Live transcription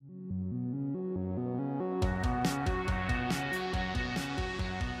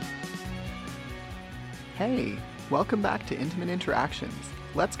Hey, welcome back to Intimate Interactions.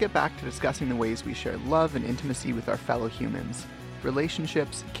 Let's get back to discussing the ways we share love and intimacy with our fellow humans.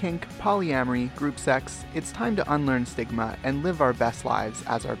 Relationships, kink, polyamory, group sex, it's time to unlearn stigma and live our best lives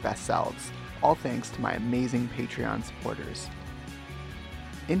as our best selves. All thanks to my amazing Patreon supporters.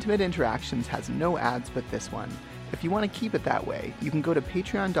 Intimate Interactions has no ads but this one. If you want to keep it that way, you can go to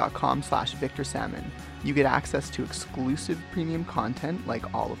patreon.com/VictorSalmon. You get access to exclusive premium content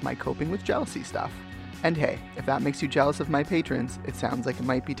like all of my coping with jealousy stuff. And hey, if that makes you jealous of my patrons, it sounds like it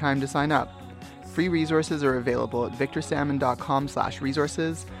might be time to sign up. Free resources are available at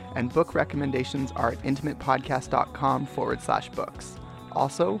victorsalmon.com/resources, and book recommendations are at intimatepodcast.com/books.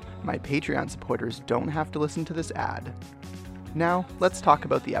 Also, my Patreon supporters don't have to listen to this ad. Now, let's talk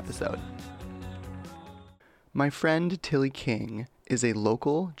about the episode. My friend Tilly King is a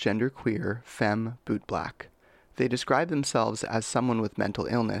local genderqueer femme bootblack. They describe themselves as someone with mental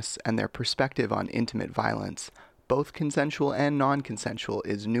illness, and their perspective on intimate violence, both consensual and non-consensual,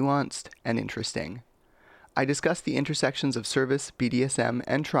 is nuanced and interesting. I discuss the intersections of service, BDSM,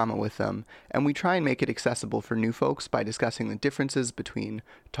 and trauma with them, and we try and make it accessible for new folks by discussing the differences between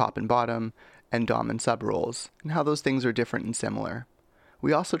top and bottom, and dom and sub roles, and how those things are different and similar.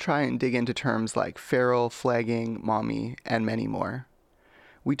 We also try and dig into terms like feral, flagging, mommy, and many more.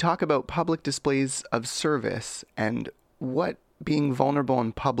 We talk about public displays of service and what being vulnerable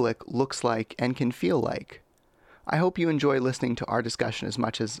in public looks like and can feel like. I hope you enjoy listening to our discussion as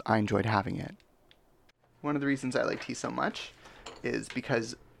much as I enjoyed having it. One of the reasons I like tea so much is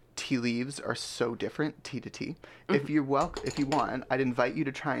because tea leaves are so different, tea to tea. Mm-hmm. If you want, I'd invite you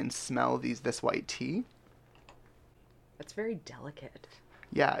to try and smell this white tea. It's very delicate.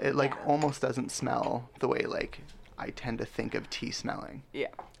 Yeah, it almost doesn't smell the way I tend to think of tea smelling. Yeah.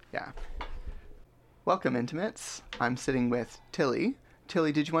 Yeah. Welcome, Intimates. I'm sitting with Tilly.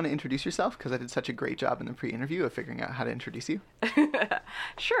 Tilly, did you want to introduce yourself? Because I did such a great job in the pre-interview of figuring out how to introduce you.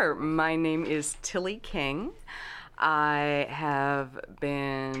 Sure. My name is Tilly King. I have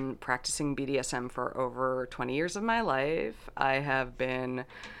been practicing BDSM for over 20 years of my life. I have been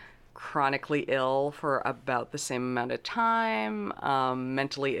chronically ill for about the same amount of time,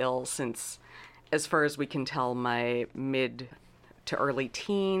 mentally ill since, as far as we can tell, my mid to early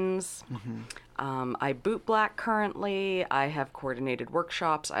teens. Mm-hmm. I boot black currently. I have coordinated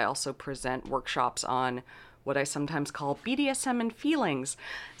workshops. I also present workshops on what I sometimes call BDSM and feelings.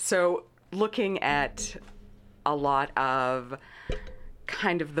 So looking at a lot of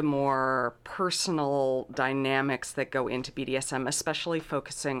kind of the more personal dynamics that go into BDSM, especially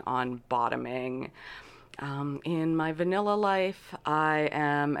focusing on bottoming. In my vanilla life, I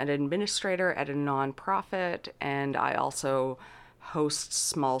am an administrator at a nonprofit, and I also host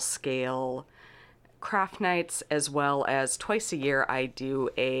small-scale craft nights, as well as twice a year I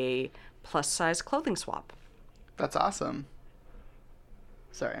do a plus-size clothing swap. That's awesome.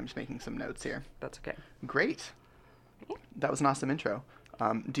 Sorry, I'm just making some notes here. That's okay. Great. That was an awesome intro.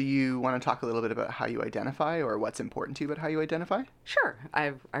 Do you want to talk a little bit about how you identify or what's important to you about how you identify? Sure.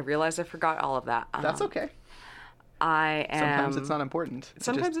 I realize I forgot all of that. That's okay. Sometimes it's not important.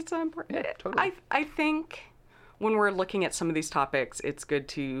 Sometimes it's not important. Yeah, totally. I think when we're looking at some of these topics, it's good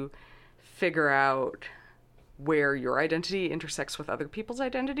to figure out where your identity intersects with other people's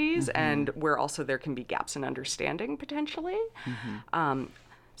identities, mm-hmm. and where also there can be gaps in understanding potentially. Mm-hmm.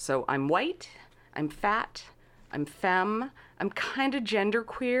 So I'm white, I'm fat, I'm femme, I'm kind of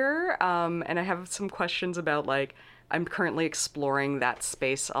genderqueer, and I have some questions about, I'm currently exploring that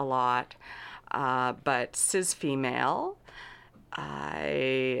space a lot, but cis female.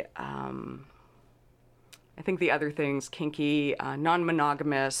 I think the other things, kinky,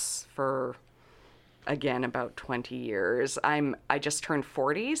 non-monogamous for, again, about 20 years. I just turned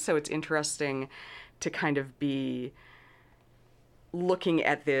 40, so it's interesting to kind of be looking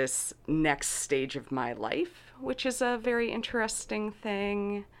at this next stage of my life, which is a very interesting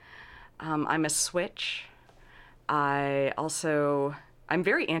thing. I'm a switch. I'm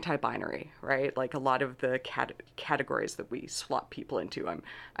very anti-binary, right? Like a lot of the categories that we slot people into.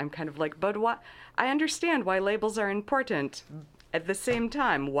 I'm kind of like, but what? I understand why labels are important. At the same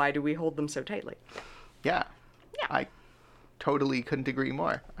time, why do we hold them so tightly? Yeah. I totally couldn't agree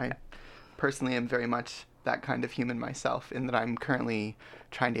more. I personally am very much that kind of human myself, in that I'm currently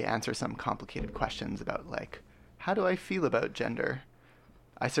trying to answer some complicated questions about, how do I feel about gender?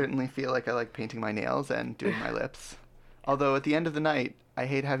 I certainly feel like I like painting my nails and doing my lips. Although at the end of the night, I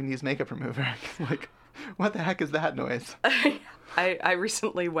hate having to use makeup remover. What the heck is that noise? I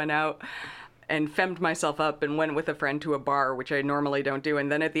recently went out and femmed myself up and went with a friend to a bar, which I normally don't do.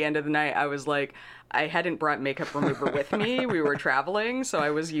 And then at the end of the night, I was like, I hadn't brought makeup remover with me. We were traveling, so I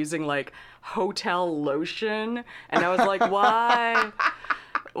was using like hotel lotion. And I was like, why?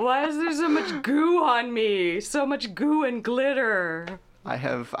 Why is there so much goo on me? So much goo and glitter. I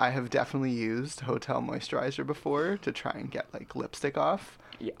have definitely used hotel moisturizer before to try and get like lipstick off.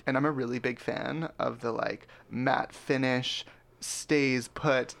 Yeah. And I'm a really big fan of the like matte finish, stays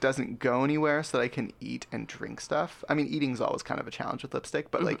put, doesn't go anywhere, so that I can eat and drink stuff. I mean, eating's always kind of a challenge with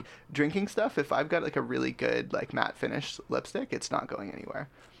lipstick, but like drinking stuff, if I've got like a really good like matte finish lipstick, it's not going anywhere.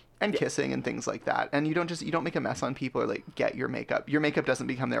 And kissing and things like that. And you don't make a mess on people or like get your makeup. Your makeup doesn't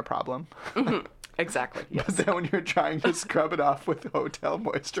become their problem. Exactly. Yes. But then when you're trying to scrub it off with hotel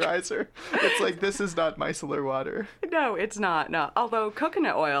moisturizer, it's like, this is not micellar water. No, it's not. No. Although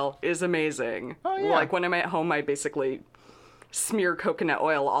coconut oil is amazing. Oh, yeah. Like when I'm at home, I basically smear coconut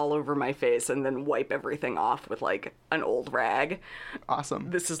oil all over my face and then wipe everything off with like an old rag. Awesome.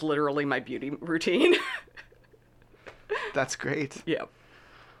 This is literally my beauty routine. That's great. Yeah.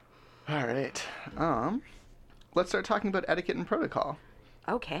 All right. Let's start talking about etiquette and protocol.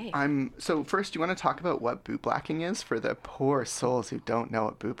 Okay. So first, you want to talk about what bootblacking is for the poor souls who don't know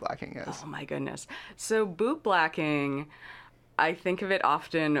what bootblacking is? Oh my goodness. So bootblacking, I think of it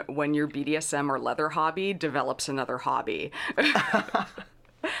often when your BDSM or leather hobby develops another hobby.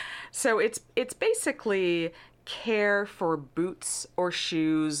 So it's basically care for boots or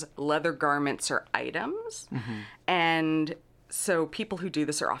shoes, leather garments or items. And so people who do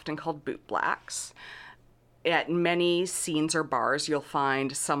this are often called bootblacks. At many scenes or bars, you'll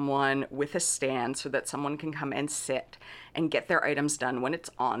find someone with a stand so that someone can come and sit and get their items done when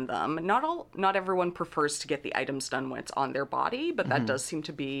it's on them. Not everyone prefers to get the items done when it's on their body, but that does seem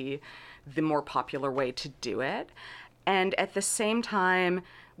to be the more popular way to do it. And at the same time,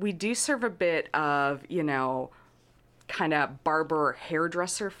 we do serve a bit of, kind of barber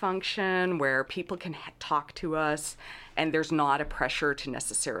hairdresser function where people can talk to us and there's not a pressure to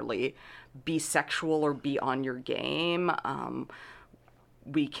necessarily be sexual or be on your game.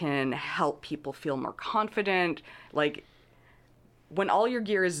 We can help people feel more confident. Like when all your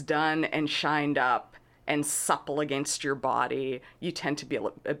gear is done and shined up and supple against your body, you tend to be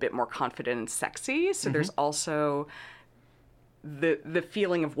a bit more confident and sexy. So there's also the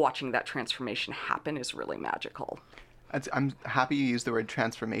feeling of watching that transformation happen is really magical. I'm happy you used the word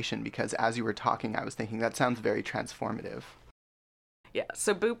transformation because as you were talking, I was thinking that sounds very transformative. Yeah,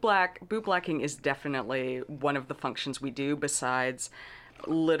 so bootblacking is definitely one of the functions we do besides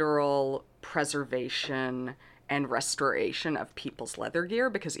literal preservation and restoration of people's leather gear,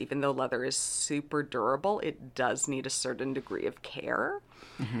 because even though leather is super durable, it does need a certain degree of care.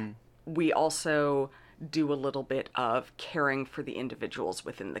 We also do a little bit of caring for the individuals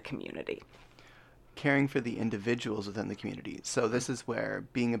within the community. Caring for the individuals within the community. So this is where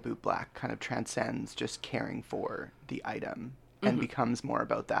being a bootblack kind of transcends just caring for the item and becomes more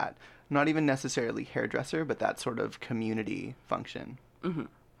about that. Not even necessarily hairdresser, but that sort of community function.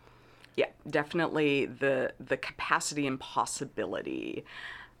 Yeah, definitely the capacity and possibility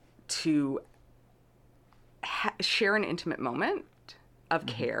to share an intimate moment of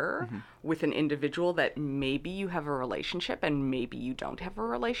care with an individual that maybe you have a relationship and maybe you don't have a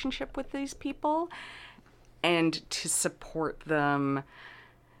relationship with these people, and to support them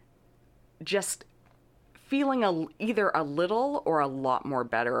just feeling either a little or a lot more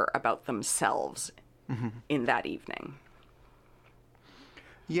better about themselves in that evening.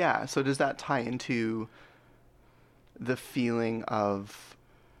 Yeah, so does that tie into the feeling of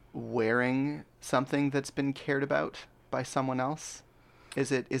wearing something that's been cared about by someone else?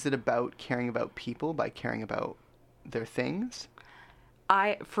 Is it about caring about people by caring about their things?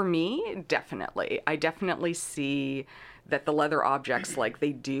 For me, definitely. I definitely see that the leather objects, like,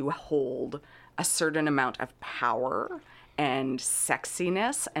 they do hold a certain amount of power and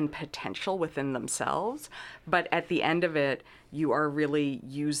sexiness and potential within themselves. But at the end of it, you are really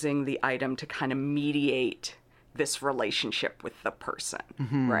using the item to kind of mediate this relationship with the person,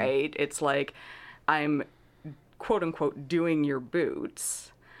 right? It's like I'm quote unquote doing your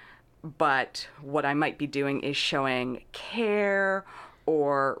boots, but what I might be doing is showing care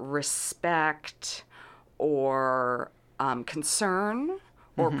or respect or concern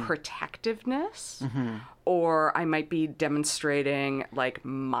or protectiveness, or I might be demonstrating like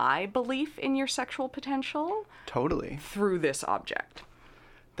my belief in your sexual potential. Totally. Through this object.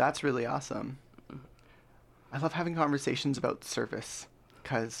 That's really awesome. I love having conversations about service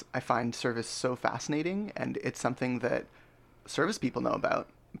because I find service so fascinating, and it's something that service people know about.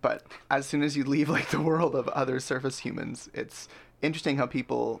 But as soon as you leave like the world of other service humans, it's interesting how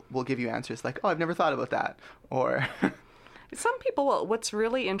people will give you answers like, oh, I've never thought about that. Or some people, what's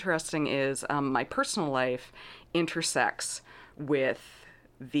really interesting is my personal life intersects with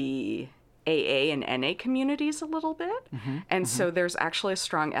the AA and NA communities a little bit. And so there's actually a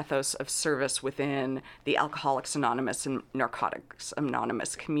strong ethos of service within the Alcoholics Anonymous and Narcotics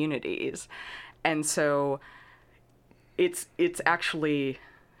Anonymous communities. And so it's actually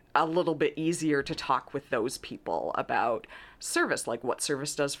a little bit easier to talk with those people about service, like what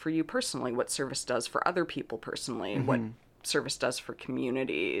service does for you personally, what service does for other people personally, what service does for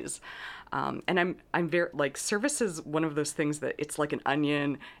communities. And I'm very, like, service is one of those things that it's like an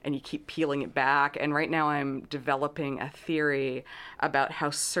onion and you keep peeling it back. And right now I'm developing a theory about how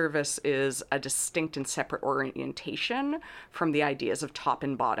service is a distinct and separate orientation from the ideas of top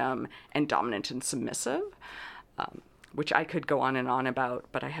and bottom and dominant and submissive, which I could go on and on about,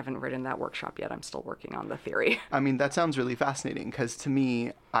 but I haven't written that workshop yet. I'm still working on the theory. I mean, that sounds really fascinating because to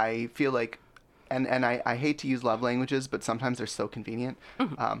me, I feel like, and I hate to use love languages, but sometimes they're so convenient.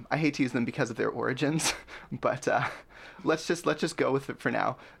 I hate to use them because of their origins, but let's just go with it for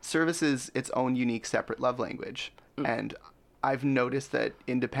now. Service is its own unique, separate love language, and I've noticed that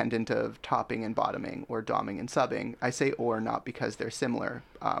independent of topping and bottoming or doming and subbing, I say or not because they're similar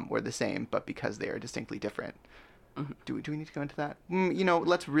or the same, but because they are distinctly different. Do we need to go into that?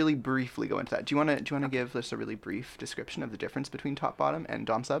 Let's really briefly go into that. Do you want to give us a really brief description of the difference between top bottom and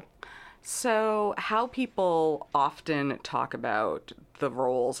dom sub? So how people often talk about the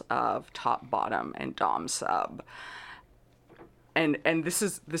roles of top bottom and dom sub, and this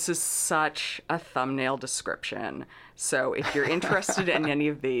is such a thumbnail description. So if you're interested in any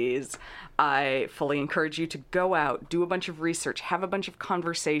of these, I fully encourage you to go out, do a bunch of research, have a bunch of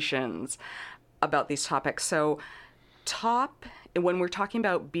conversations about these topics. So top, when we're talking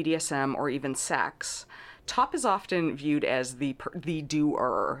about BDSM or even sex, top is often viewed as the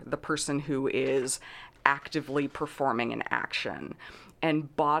doer, the person who is actively performing an action.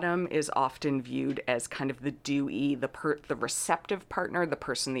 And bottom is often viewed as kind of the doee, the receptive partner, the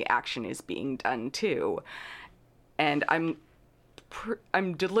person the action is being done to. And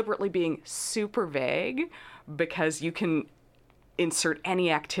I'm deliberately being super vague because you can insert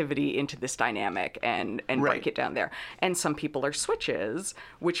any activity into this dynamic and break it down there. And some people are switches,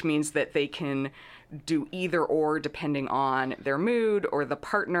 which means that they can do either or depending on their mood or the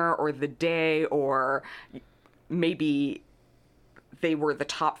partner or the day, or maybe they were the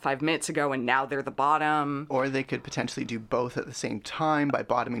top 5 minutes ago and now they're the bottom. Or they could potentially do both at the same time by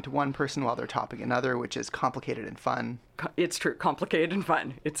bottoming to one person while they're topping another, which is complicated and fun. It's true, complicated and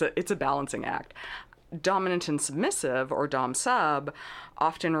fun. It's a balancing act. Dominant and submissive, or dom sub,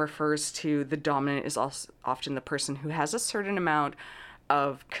 often refers to the dominant is also often the person who has a certain amount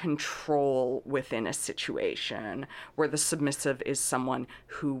of control within a situation, where the submissive is someone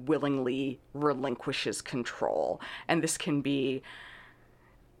who willingly relinquishes control. And this can be,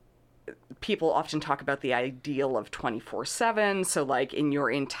 people often talk about the ideal of 24/7. So like in your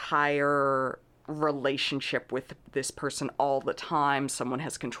entire relationship with this person all the time, someone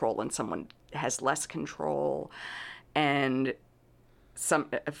has control and someone has less control. And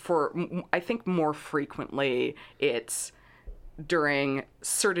I think more frequently it's during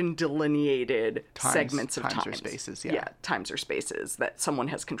certain delineated segments of times or spaces, times or spaces that someone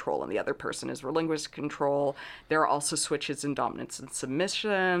has control and the other person has relinquished control. There are also switches in dominance and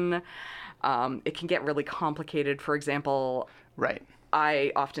submission. It can get really complicated. For example,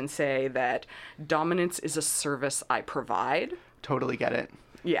 I often say that dominance is a service I provide. Totally get it.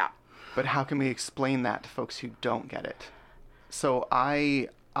 Yeah. But how can we explain that to folks who don't get it? So I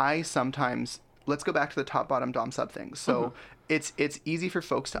sometimes, let's go back to the top, bottom, dom, sub thing. So it's easy for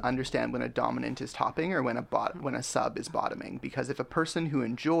folks to understand when a dominant is topping or when a sub is bottoming, because if a person who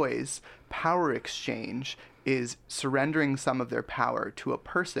enjoys power exchange is surrendering some of their power to a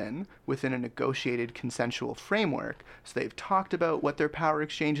person within a negotiated consensual framework, so they've talked about what their power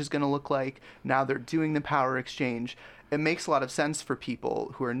exchange is going to look like, now they're doing the power exchange, it makes a lot of sense for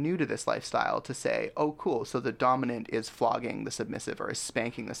people who are new to this lifestyle to say, oh, cool, so the dominant is flogging the submissive or is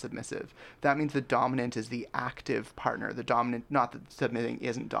spanking the submissive. That means the dominant is the active partner. The dominant, not that submitting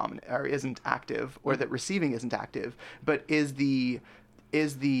isn't dominant or isn't active, or that receiving isn't active, but is the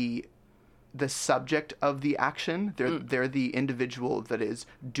subject of the action. They're the individual that is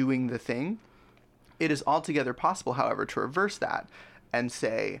doing the thing. It is altogether possible, however, to reverse that and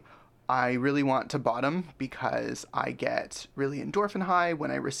say, I really want to bottom because I get really endorphin high when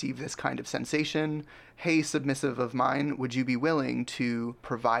I receive this kind of sensation. Hey, submissive of mine, would you be willing to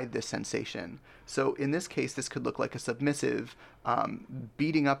provide this sensation? So in this case, this could look like a submissive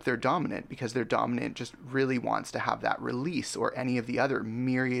beating up their dominant because their dominant just really wants to have that release, or any of the other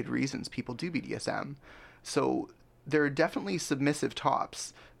myriad reasons people do BDSM. So there are definitely submissive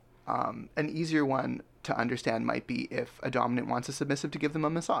tops. An easier one to understand might be if a dominant wants a submissive to give them a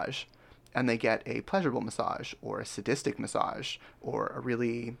massage, and they get a pleasurable massage or a sadistic massage, or a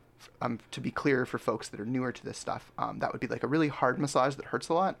really, to be clear for folks that are newer to this stuff, that would be like a really hard massage that hurts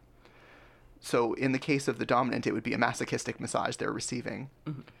a lot. So in the case of the dominant, it would be a masochistic massage they're receiving.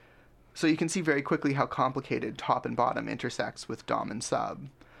 Mm-hmm. So you can see very quickly how complicated top and bottom intersects with dom and sub.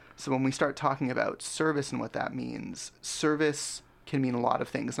 So when we start talking about service and what that means, service can mean a lot of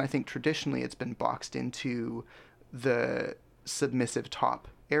things. And I think traditionally it's been boxed into the submissive top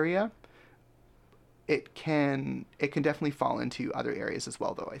area. It can definitely fall into other areas as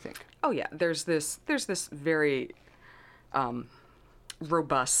well, though, I think. Oh yeah, there's this very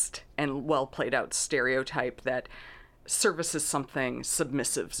robust and well played out stereotype that service is something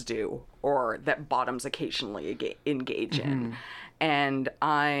submissives do, or that bottoms occasionally engage in. And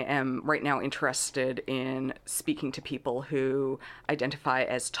I am right now interested in speaking to people who identify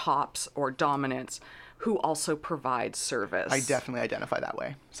as tops or dominants who also provide service. I definitely identify that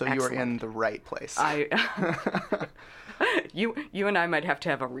way. So Excellent. You are in the right place. You and I might have to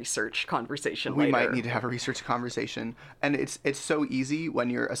have a research conversation later. We might need to have a research conversation. And it's so easy when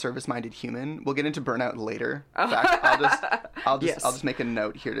you're a service-minded human. We'll get into burnout later. In fact, I'll just make a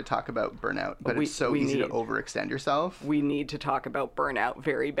note here to talk about burnout. But it's so easy to overextend yourself. We need to talk about burnout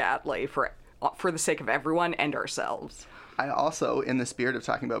very badly for the sake of everyone and ourselves. I also, in the spirit of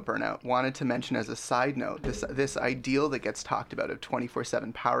talking about burnout, wanted to mention as a side note, this ideal that gets talked about of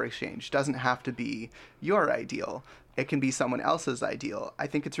 24/7 power exchange doesn't have to be your ideal. It can be someone else's ideal. I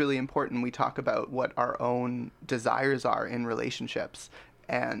think it's really important we talk about what our own desires are in relationships.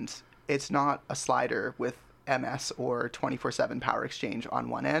 And it's not a slider with MS or 24/7 power exchange on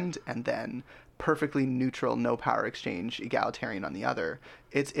one end, and then perfectly neutral, no power exchange, egalitarian on the other.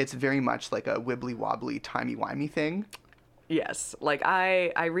 It's very much like a wibbly-wobbly, timey-wimey thing. Yes. Like,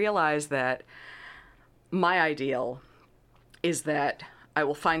 I realize that my ideal is that I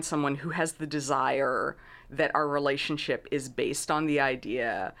will find someone who has the desire that our relationship is based on the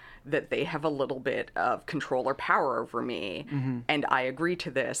idea that they have a little bit of control or power over me, and I agree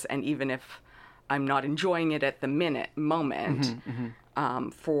to this, and even if I'm not enjoying it at the moment,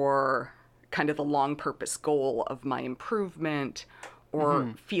 for kind of the long purpose goal of my improvement,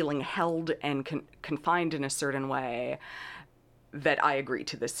 or feeling held and confined in a certain way, that I agree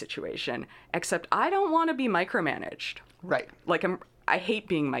to this situation. Except I don't want to be micromanaged. Right. Like, I hate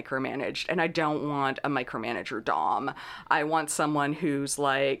being micromanaged, and I don't want a micromanager dom. I want someone who's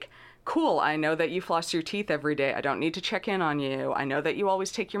like, cool, I know that you floss your teeth every day. I don't need to check in on you. I know that you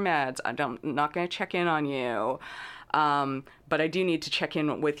always take your meds. I'm not going to check in on you. But I do need to check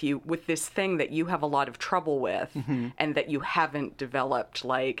in with you with this thing that you have a lot of trouble with, and that you haven't developed,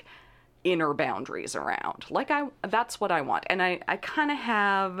 like, inner boundaries around. Like, that's what I want. And I kind of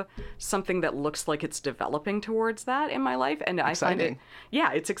have something that looks like it's developing towards that in my life. And I find it,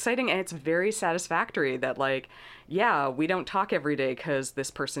 it's exciting, and it's very satisfactory that, like, yeah, we don't talk every day because this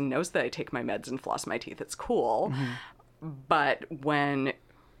person knows that I take my meds and floss my teeth. It's cool. But when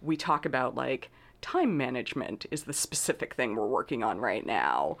we talk about, like, time management is the specific thing we're working on right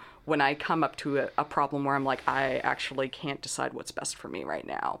now. When I come up to a problem where I'm like, I actually can't decide what's best for me right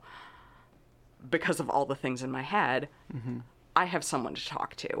now because of all the things in my head, I have someone to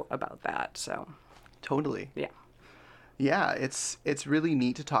talk to about that. So Totally. Yeah, it's really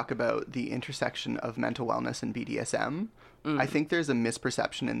neat to talk about the intersection of mental wellness and BDSM. I think there's a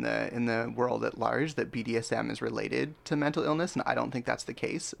misperception in the world at large that BDSM is related to mental illness, and I don't think that's the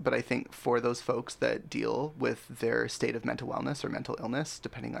case. But I think for those folks that deal with their state of mental wellness or mental illness,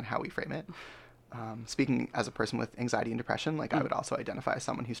 depending on how we frame it, speaking as a person with anxiety and depression, like I would also identify as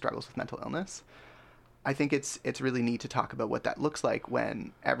someone who struggles with mental illness. I think it's really neat to talk about what that looks like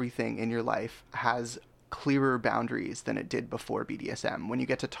when everything in your life has clearer boundaries than it did before BDSM, when you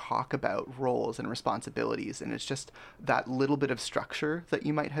get to talk about roles and responsibilities, and it's just that little bit of structure that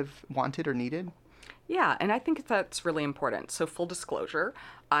you might have wanted or needed. Yeah, and I think that's really important. So, full disclosure,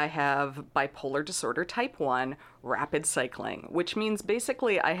 I have bipolar disorder type 1, rapid cycling, which means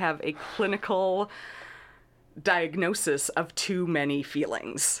basically I have a clinical diagnosis of too many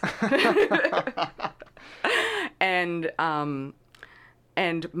feelings. And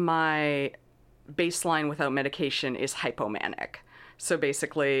my baseline without medication is hypomanic. So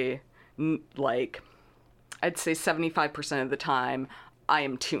basically, like, I'd say 75% of the time, I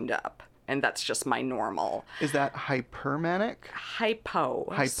am tuned up. And that's just my normal. Is that hypermanic?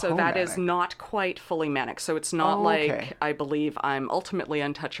 Hypo. So that is not quite fully manic. So it's not like I believe I'm ultimately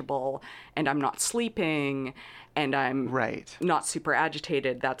untouchable and I'm not sleeping and I'm not super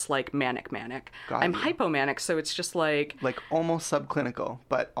agitated. That's like manic. I'm hypomanic, so it's just like almost subclinical,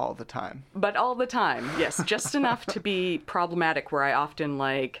 but all the time. But all the time, yes. Just enough to be problematic where I often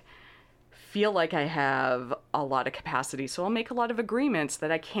feel like I have a lot of capacity, so I'll make a lot of agreements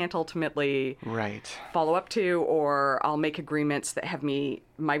that I can't ultimately follow up to, or I'll make agreements that have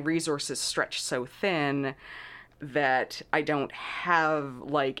my resources stretched so thin that I don't have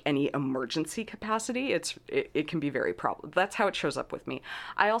any emergency capacity. It can be very that's how it shows up with me.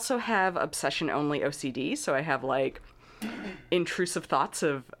 I also have obsession only OCD, so I have intrusive thoughts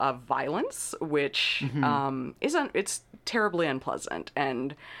of violence, which it's terribly unpleasant.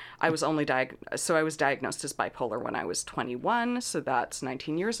 And I was diagnosed as bipolar when I was 21, so that's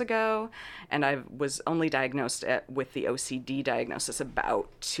 19 years ago, and I was only diagnosed with the OCD diagnosis about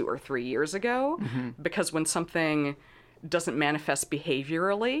 2 or 3 years ago, because when something doesn't manifest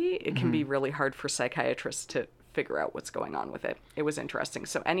behaviorally, it can be really hard for psychiatrists to figure out what's going on with it. It was interesting.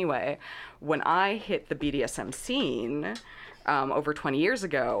 So anyway, when I hit the BDSM scene over 20 years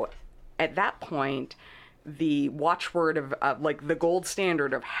ago, at that point, the watchword of the gold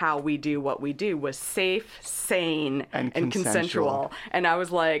standard of how we do what we do was safe, sane, and consensual. And I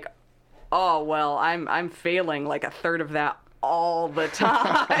was like, oh, well, I'm failing a third of that all the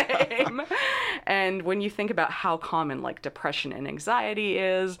time. And when you think about how common depression and anxiety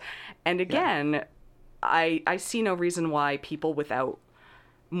is, and again, I see no reason why people without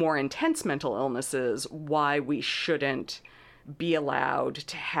more intense mental illnesses, why we shouldn't be allowed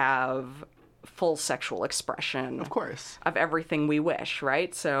to have full sexual expression, of course, of everything we wish,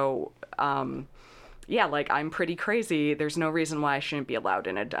 right? So, I'm pretty crazy. There's no reason why I shouldn't be allowed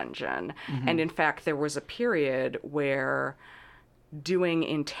in a dungeon. And in fact, there was a period where doing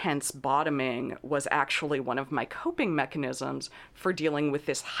intense bottoming was actually one of my coping mechanisms for dealing with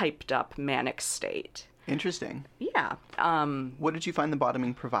this hyped up manic state. Interesting. Yeah. What did you find the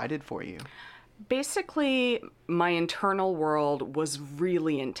bottoming provided for you? Basically, my internal world was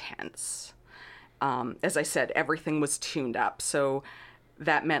really intense. As I said, everything was tuned up. So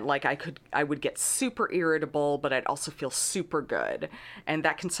that meant I would get super irritable, but I'd also feel super good. And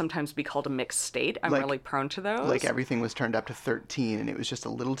that can sometimes be called a mixed state. I'm really prone to those. Everything was turned up to 13 and it was just a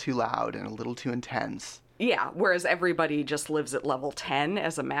little too loud and a little too intense. Yeah, whereas everybody just lives at level 10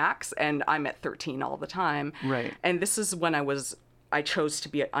 as a max, and I'm at 13 all the time. Right. And this is when I chose to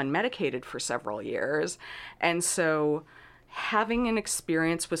be unmedicated for several years. And so having an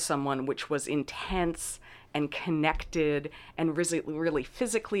experience with someone which was intense and connected and really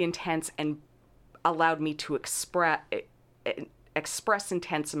physically intense and allowed me to express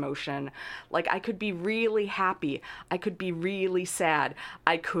intense emotion. I could be really happy. I could be really sad.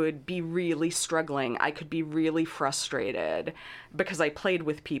 I could be really struggling. I could be really frustrated because I played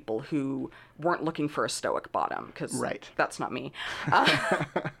with people who weren't looking for a stoic bottom, because that's not me.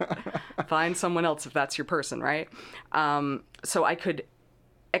 Find someone else if that's your person, right? So I could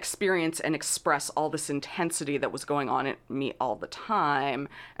experience and express all this intensity that was going on in me all the time.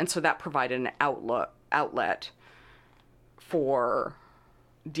 And so that provided an outlet for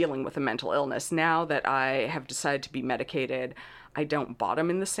dealing with a mental illness. Now that I have decided to be medicated, I don't bottom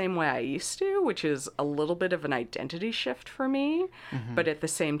in the same way I used to, which is a little bit of an identity shift for me. But at the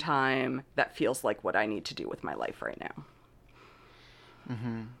same time, that feels like what I need to do with my life right now.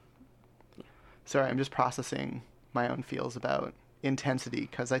 Yeah. Sorry, I'm just processing my own feels about intensity,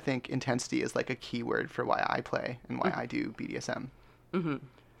 because I think intensity is a key word for why I play and why I do BDSM.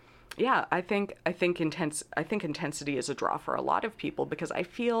 Yeah, I think intensity is a draw for a lot of people, because I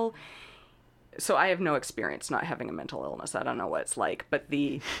feel, so I have no experience not having a mental illness. I don't know what it's like, but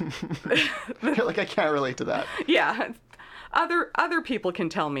you're I can't relate to that. Yeah. Other people can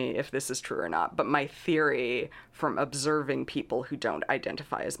tell me if this is true or not, but my theory from observing people who don't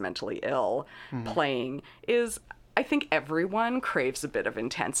identify as mentally ill playing is, I think everyone craves a bit of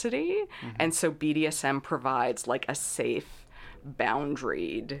intensity, and so BDSM provides a safe,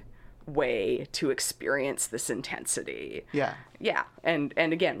 boundaried way to experience this intensity. Yeah. Yeah. And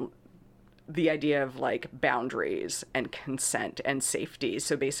again, the idea of boundaries and consent and safety.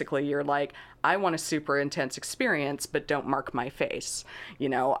 So basically you're I want a super intense experience, but don't mark my face.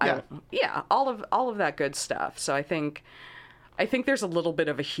 All of that good stuff. So I think there's a little bit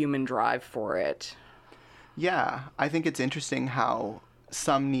of a human drive for it. Yeah, I think it's interesting how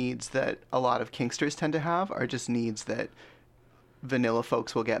some needs that a lot of kinksters tend to have are just needs that vanilla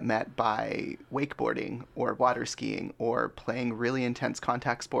folks will get met by wakeboarding or water skiing or playing really intense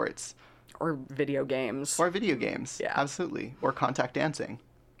contact sports. Or video games. Or video games. Yeah. Absolutely. Or contact dancing.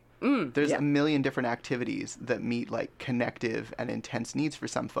 There's a million different activities that meet like connective and intense needs for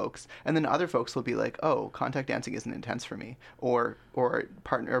some folks, and then other folks will be like, "Oh, contact dancing isn't intense for me," or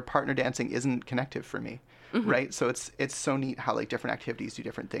partner dancing isn't connective for me, right? So it's so neat how like different activities do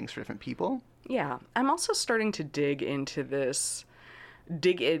different things for different people. Yeah, I'm also starting to dig a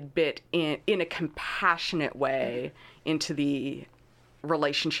bit in a compassionate way into the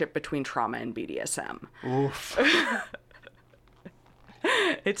relationship between trauma and BDSM. Oof.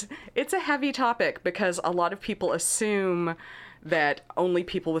 It's a heavy topic because a lot of people assume that only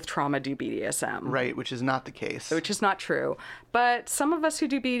people with trauma do BDSM. Right, which is not the case. Which is not true. But some of us who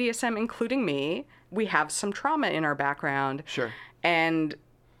do BDSM, including me, we have some trauma in our background. Sure. And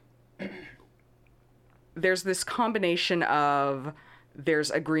there's this combination of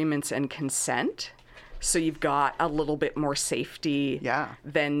there's agreements and consent. So you've got a little bit more safety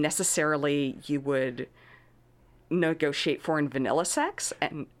than necessarily you would negotiate for in vanilla sex,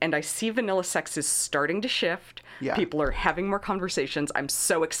 and I see vanilla sex is starting to shift. Yeah. People are having more conversations. I'm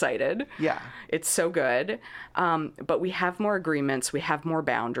so excited. Yeah. It's so good. But we have more agreements, we have more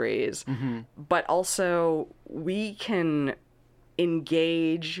boundaries, but also we can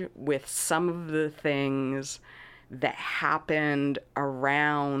engage with some of the things that happened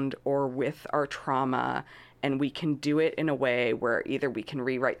around or with our trauma, and we can do it in a way where either we can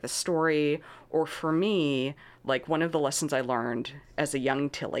rewrite the story, or for me, like one of the lessons I learned as a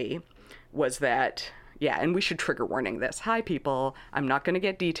young Tilly was that, and we should trigger warning this. Hi, people. I'm not going to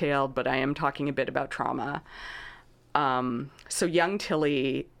get detailed, but I am talking a bit about trauma. So young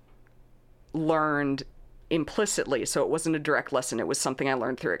Tilly learned implicitly, so it wasn't a direct lesson, it was something I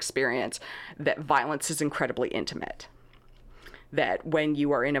learned through experience, that violence is incredibly intimate. That when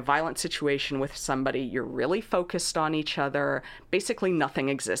you are in a violent situation with somebody, you're really focused on each other. Basically, nothing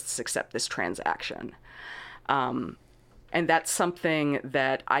exists except this transaction. And that's something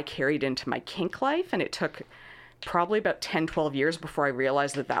that I carried into my kink life, and it took probably about 10, 12 years before I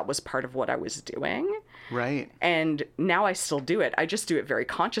realized that that was part of what I was doing. Right. And now I still do it. I just do it very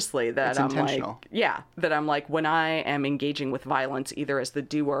consciously. That it's I'm intentional. Like, that I'm like, when I am engaging with violence, either as the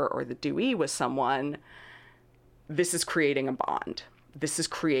doer or the doee with someone, this is creating a bond. This is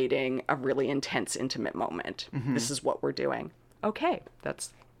creating a really intense, intimate moment. This is what we're doing. Okay,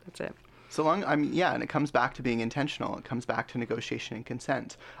 that's it. So long, and it comes back to being intentional. It comes back to negotiation and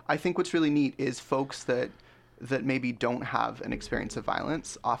consent. I think what's really neat is folks that maybe don't have an experience of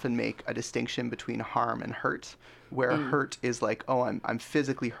violence often make a distinction between harm and hurt, where hurt is like, oh, I'm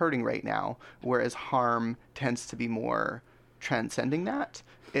physically hurting right now, whereas harm tends to be more transcending that.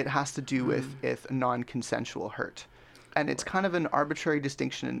 It has to do with non-consensual hurt. And it's kind of an arbitrary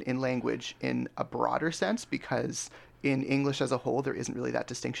distinction in language in a broader sense, because in English as a whole, there isn't really that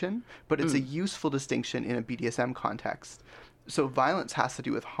distinction, but it's a useful distinction in a BDSM context. So violence has to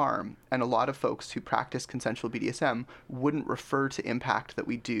do with harm, and a lot of folks who practice consensual BDSM wouldn't refer to impact that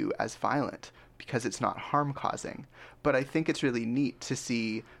we do as violent because it's not harm-causing. But I think it's really neat to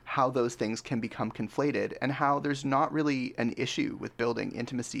see how those things can become conflated and how there's not really an issue with building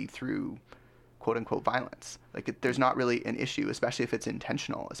intimacy through quote-unquote violence. Like, there's not really an issue, especially if it's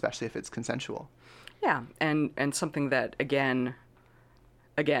intentional, especially if it's consensual. Yeah, and something that, again,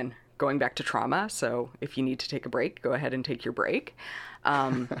 going back to trauma, so if you need to take a break, go ahead and take your break.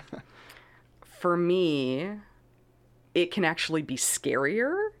 For me, it can actually be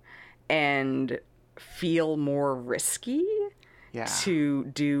scarier and feel more risky to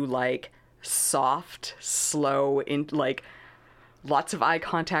do, like, soft, slow, like, lots of eye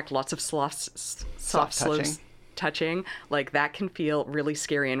contact, lots of soft slow touching. Like, that can feel really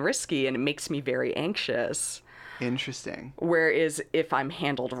scary and risky, and it makes me very anxious. Interesting. Whereas if I'm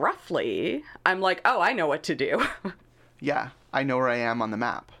handled roughly, I'm like, oh, I know what to do. Yeah, I know where I am on the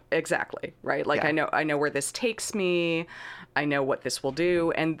map. Exactly, right? Like, I know where this takes me. I know what this will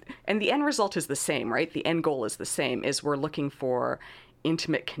do. And the end result is the same, right? The end goal is the same, is we're looking for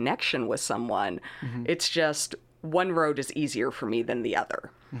intimate connection with someone. It's just one road is easier for me than the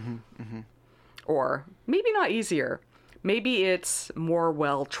other. Or maybe not easier. Maybe it's more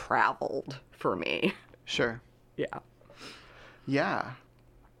well-traveled for me. Sure. Yeah.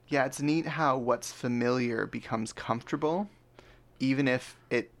 Yeah, it's neat how what's familiar becomes comfortable, even if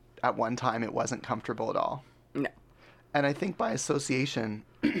at one time it wasn't comfortable at all. No. And I think by association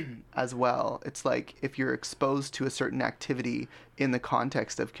as well, it's like if you're exposed to a certain activity in the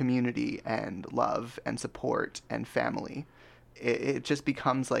context of community and love and support and family, it just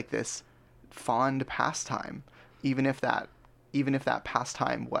becomes like this fond pastime, even if that even if that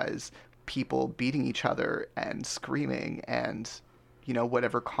pastime was people beating each other and screaming and, you know,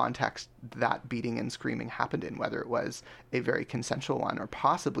 whatever context that beating and screaming happened in, whether it was a very consensual one or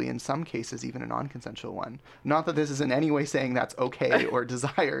possibly in some cases even a non-consensual one. Not that this is in any way saying that's okay or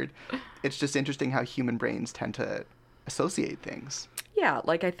desired. It's just interesting how human brains tend to associate things. Yeah,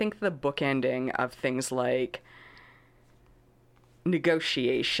 like I think the bookending of things like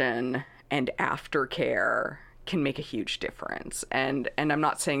negotiation and aftercare can make a huge difference. And I'm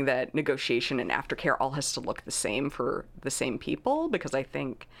not saying that negotiation and aftercare all has to look the same for the same people, because I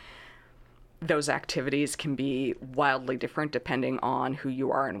think those activities can be wildly different depending on who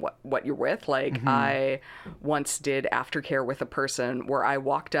you are and what you're with. Like I once did aftercare with a person where I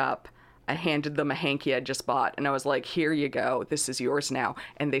walked up, I handed them a hanky I just bought, and I was like, here you go, this is yours now.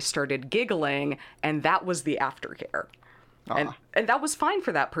 And they started giggling, and that was the aftercare. And that was fine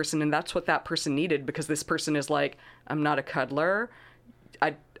for that person, and that's what that person needed, because this person is like, I'm not a cuddler.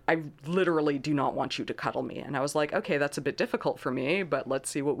 I literally do not want you to cuddle me. And I was like, okay, that's a bit difficult for me, but let's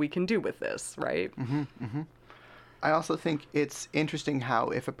see what we can do with this, right? I also think it's interesting how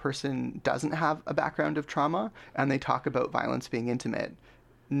if a person doesn't have a background of trauma and they talk about violence being intimate,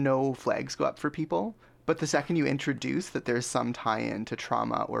 no flags go up for people. But the second you introduce that there's some tie-in to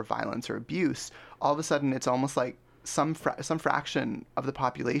trauma or violence or abuse, all of a sudden it's almost like some fraction of the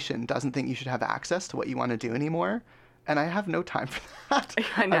population doesn't think you should have access to what you want to do anymore. And I have no time for that.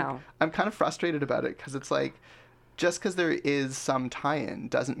 I know. I'm kind of frustrated about it, because it's like, just because there is some tie-in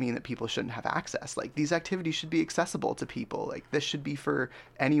doesn't mean that people shouldn't have access. Like, these activities should be accessible to people. Like, this should be for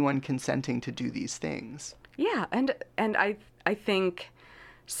anyone consenting to do these things. Yeah, and I think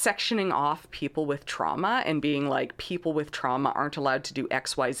sectioning off people with trauma and being like, people with trauma aren't allowed to do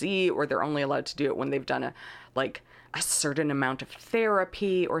XYZ, or they're only allowed to do it when they've done a certain amount of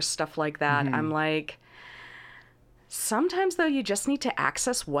therapy or stuff like that. I'm like, sometimes though, you just need to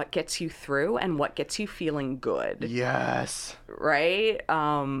access what gets you through and what gets you feeling good. Yes. Right?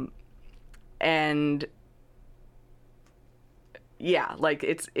 And yeah, like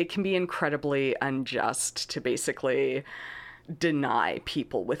it can be incredibly unjust to basically deny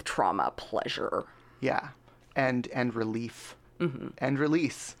people with trauma pleasure. Yeah. And relief. And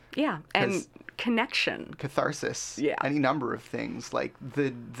release. Yeah, and connection. Catharsis. Yeah. Any number of things. Like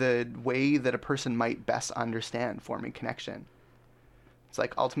the way that a person might best understand forming connection. It's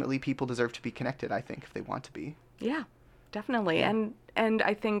like, ultimately people deserve to be connected, I think, if they want to be. Yeah, definitely. Yeah. And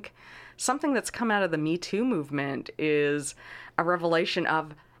I think something that's come out of the Me Too movement is a revelation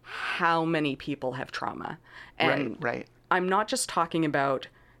of how many people have trauma. And right. I'm not just talking about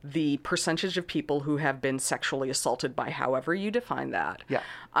the percentage of people who have been sexually assaulted by however you define that. Yeah.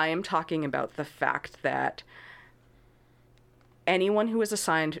 I am talking about the fact that anyone who is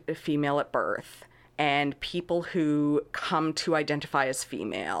assigned a female at birth and people who come to identify as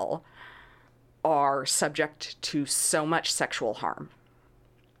female are subject to so much sexual harm,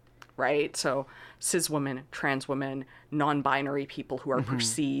 right? So cis women, trans women, non-binary people who are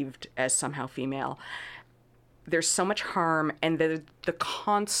perceived as somehow female. There's so much harm, and the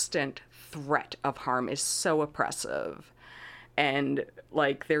constant threat of harm is so oppressive. And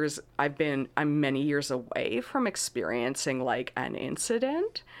like I'm many years away from experiencing like an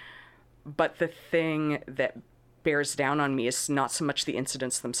incident, but the thing that bears down on me is not so much the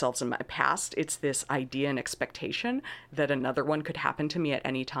incidents themselves in my past, it's this idea and expectation that another one could happen to me at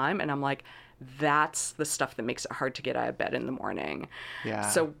any time. And I'm like, that's the stuff that makes it hard to get out of bed in the morning. Yeah.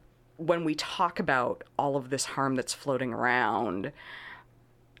 So when we talk about all of this harm that's floating around,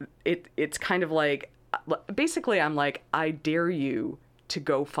 it's kind of like, basically I'm like, I dare you to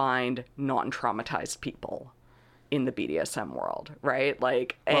go find non-traumatized people in the BDSM world, right?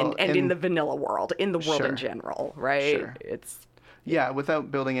 Like, and in the vanilla world, in the world in general, right? Sure. It's... Yeah, without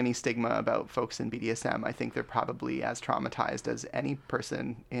building any stigma about folks in BDSM, I think they're probably as traumatized as any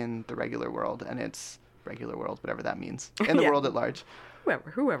person in the regular world, and it's regular world, whatever that means, in the world at large.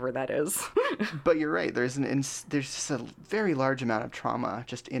 Whoever that is. But you're right. There's just a very large amount of trauma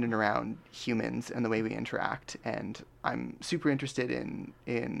just in and around humans and the way we interact. And I'm super interested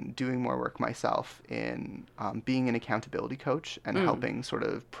in doing more work myself in being an accountability coach and helping sort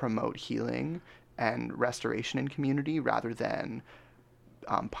of promote healing and restoration in community rather than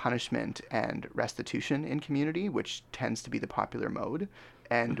punishment and restitution in community, which tends to be the popular mode.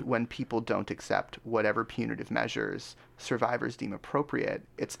 And when people don't accept whatever punitive measures survivors deem appropriate,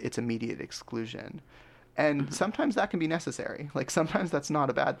 it's immediate exclusion. And sometimes that can be necessary. Like, sometimes that's not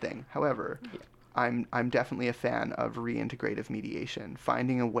a bad thing. However, I'm definitely a fan of reintegrative mediation,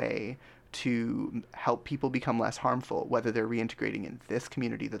 finding a way to help people become less harmful, whether they're reintegrating in this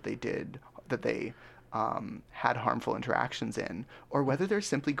community that they had harmful interactions in, or whether they're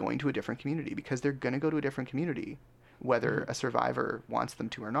simply going to a different community because they're going to go to a different community, whether a survivor wants them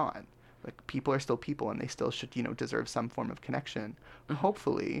to or not. Like, people are still people, and they still should, deserve some form of connection.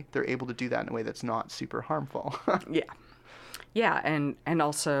 Hopefully, they're able to do that in a way that's not super harmful. Yeah. Yeah, and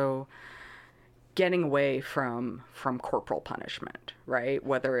also getting away from corporal punishment, right?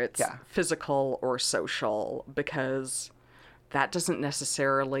 Whether it's physical or social, because that doesn't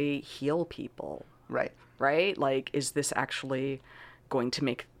necessarily heal people. Right. Right? Like, is this actually going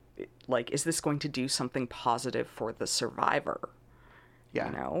to is this going to do something positive for the survivor?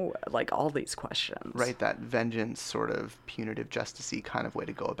 Yeah. Like, all these questions. Right, that vengeance sort of punitive justice-y kind of way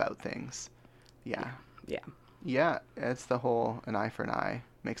to go about things. Yeah. Yeah. Yeah, it's the whole an eye for an eye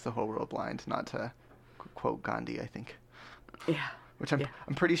makes the whole world blind, not to quote Gandhi, I think. Yeah. Which I'm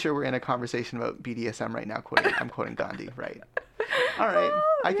pretty sure we're in a conversation about BDSM right now. I'm quoting Gandhi, right? All right,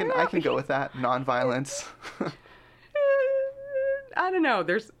 I can go with that. Nonviolence. I don't know.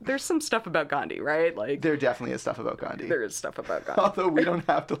 There's some stuff about Gandhi, right? Like, there definitely is stuff about Gandhi. There is stuff about Gandhi. Although we don't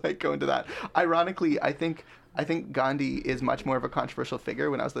have to go into that. Ironically, I think Gandhi is much more of a controversial figure.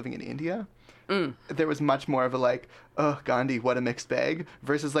 When I was living in India, there was much more of a oh, Gandhi, what a mixed bag.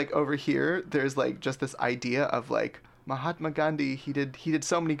 Versus over here, there's just this idea of Mahatma Gandhi, he did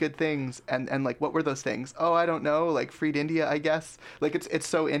so many good things, and what were those things? Oh, I don't know, freed India, I guess. It's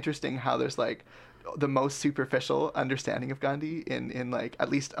so interesting how there's the most superficial understanding of Gandhi in at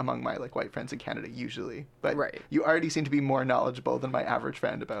least among my white friends in Canada usually. But right. You already seem to be more knowledgeable than my average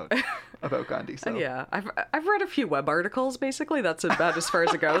friend about Gandhi. So yeah, I've read a few web articles. Basically, that's about as far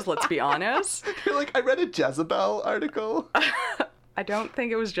as it goes. Let's be honest. You're I read a Jezebel article. I don't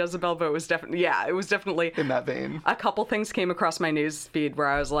think it was Jezebel, but it was definitely in that vein. A couple things came across my news feed where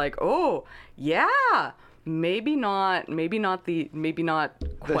I was like, oh yeah. Maybe not quite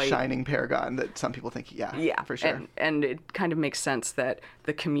the shining paragon that some people think. Yeah, for sure. And it kind of makes sense that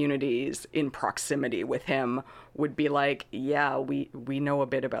the communities in proximity with him would be we know a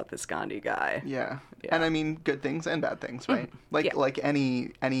bit about this Gandhi guy. Yeah. And I mean, good things and bad things, right? Like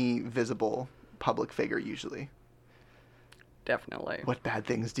any visible public figure usually. Definitely. What bad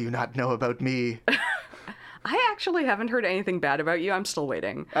things do you not know about me? I actually haven't heard anything bad about you. I'm still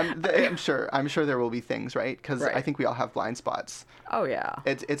waiting. I'm sure there will be things, right? Because I think we all have blind spots. Oh, yeah.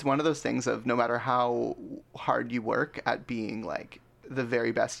 It's one of those things of no matter how hard you work at being the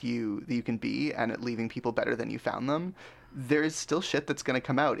very best you that you can be and at leaving people better than you found them, there's still shit that's going to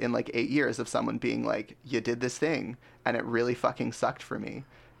come out in 8 years of someone being you did this thing and it really fucking sucked for me.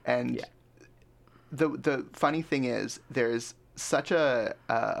 And the funny thing is there's such a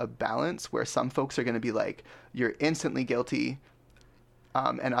balance where some folks are going to be you're instantly guilty,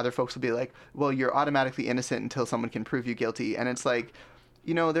 and other folks will be well, you're automatically innocent until someone can prove you guilty. And it's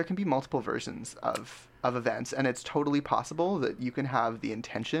there can be multiple versions of events, and it's totally possible that you can have the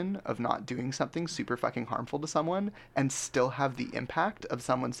intention of not doing something super fucking harmful to someone and still have the impact of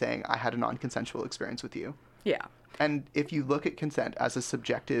someone saying, I had a non-consensual experience with you. Yeah. And if you look at consent as a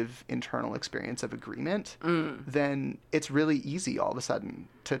subjective internal experience of agreement, then it's really easy all of a sudden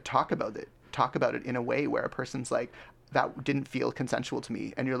to talk about it in a way where a person's that didn't feel consensual to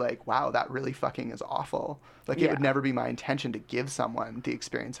me. And you're wow, that really fucking is awful. It would never be my intention to give someone the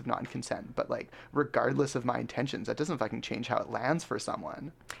experience of non-consent. But regardless of my intentions, that doesn't fucking change how it lands for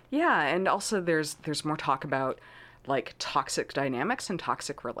someone. Yeah. And also there's more talk about toxic dynamics and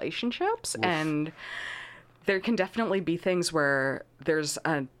toxic relationships. Oof. And there can definitely be things where there's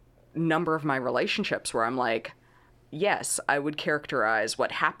a number of my relationships where I'm yes, I would characterize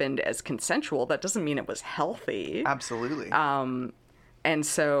what happened as consensual. That doesn't mean it was healthy. Absolutely. And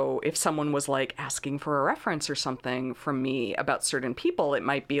so if someone was asking for a reference or something from me about certain people, it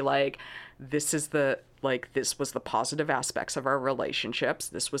might be this was the positive aspects of our relationships.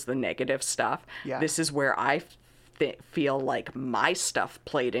 This was the negative stuff. Yeah. This is where I feel my stuff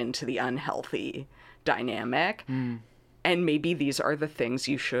played into the unhealthy dynamic. And maybe these are the things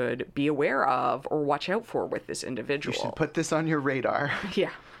you should be aware of or watch out for with this individual. You should put this on your radar. Yeah.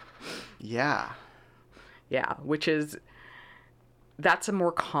 Yeah. Yeah, that's a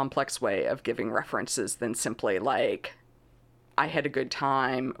more complex way of giving references than simply I had a good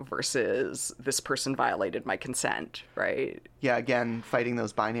time versus this person violated my consent, right? Yeah, again, fighting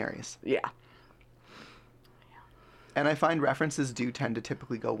those binaries. Yeah. And I find references do tend to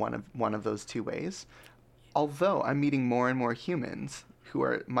typically go one of those two ways. Although I'm meeting more and more humans who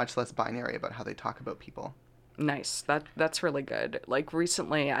are much less binary about how they talk about people. Nice. That's really good.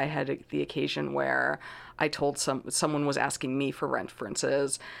 Recently I had the occasion where I told someone was asking me for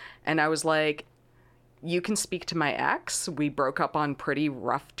references, and I was you can speak to my ex. We broke up on pretty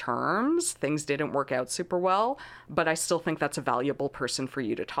rough terms. Things didn't work out super well, but I still think that's a valuable person for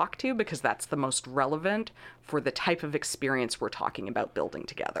you to talk to because that's the most relevant for the type of experience we're talking about building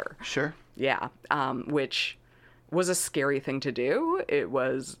together. Sure. Yeah, which was a scary thing to do.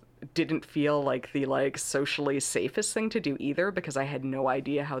 Didn't feel like the socially safest thing to do either because I had no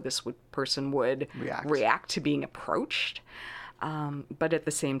idea how this person would react to being approached. But at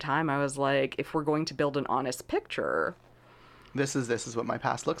the same time, I was like, if we're going to build an honest picture, this is what my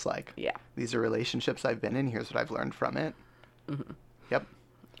past looks like. Yeah. These are relationships I've been in. Here's what I've learned from it. Mm-hmm. Yep.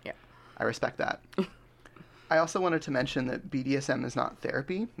 Yeah. I respect that. I also wanted to mention that BDSM is not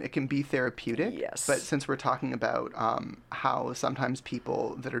therapy. It can be therapeutic. Yes. But since we're talking about how sometimes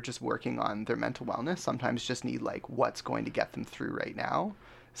people that are just working on their mental wellness sometimes just need what's going to get them through right now.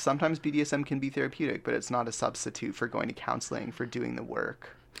 Sometimes BDSM can be therapeutic, but it's not a substitute for going to counseling, for doing the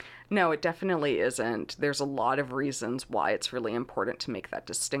work. No, it definitely isn't. There's a lot of reasons why it's really important to make that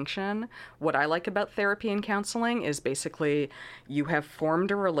distinction. What I like about therapy and counseling is basically you have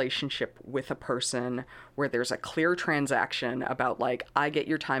formed a relationship with a person where there's a clear transaction about I get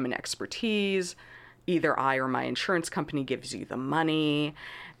your time and expertise, either I or my insurance company gives you the money,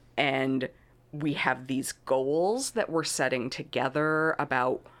 and we have these goals that we're setting together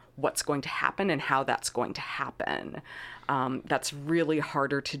about what's going to happen and how that's going to happen. That's really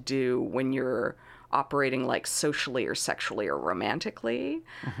harder to do when you're operating socially or sexually or romantically.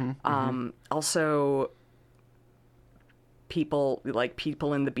 Also, people in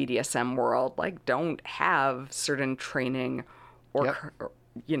the BDSM world don't have certain training or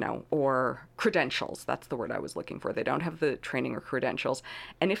or credentials. That's the word I was looking for. They don't have the training or credentials.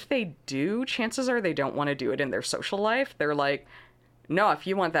 And if they do, chances are they don't want to do it in their social life. They're like, no, if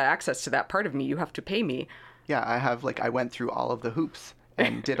you want that access to that part of me, you have to pay me. Yeah, I went through all of the hoops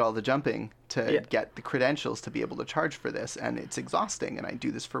and did all the jumping to get the credentials to be able to charge for this. And it's exhausting. And I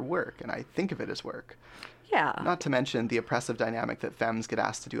do this for work. And I think of it as work. Yeah. Not to mention the oppressive dynamic that femmes get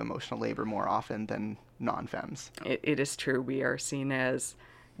asked to do emotional labor more often than non-femmes. It is true. We are seen as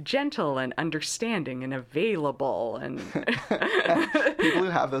gentle and understanding and available. And people who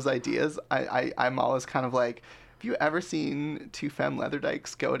have those ideas, I'm always kind of like, have you ever seen two femme leather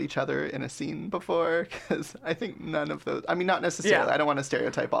dykes go at each other in a scene before? Because I think none of those, I mean, not necessarily. Yeah. I don't want to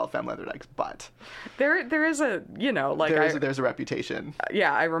stereotype all femme leather dykes, but there is a, there's a reputation.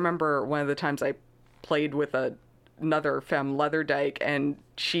 Yeah, I remember one of the times I played with another femme leather dyke, and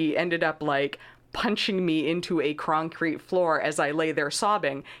she ended up punching me into a concrete floor as I lay there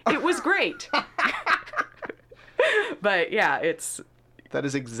sobbing. It was great. But yeah, that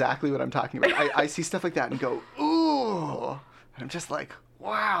is exactly what I'm talking about. I see stuff like that and go, ooh. And I'm just like,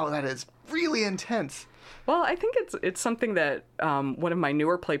 wow, that is really intense. Well, I think it's something that one of my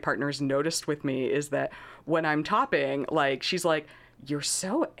newer play partners noticed with me is that when I'm topping, she's like, you're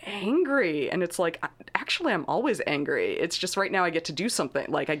so angry. And it's like, actually, I'm always angry. It's just right now I get to do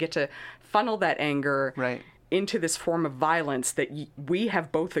something. I get to funnel that anger into this form of violence that we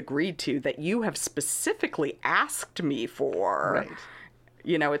have both agreed to, that you have specifically asked me for. Right.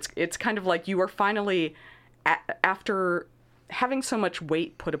 It's kind of like you are finally, after having so much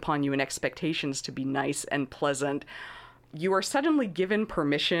weight put upon you and expectations to be nice and pleasant, you are suddenly given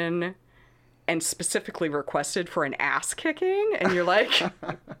permission and specifically requested for an ass kicking, and you're like,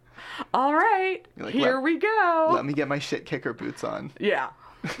 all right, here we go. Let me get my shit kicker boots on. Yeah.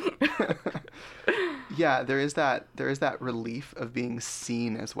 Yeah, there is that relief of being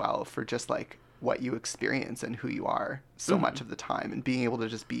seen as well for just what you experience and who you are so much of the time, and being able to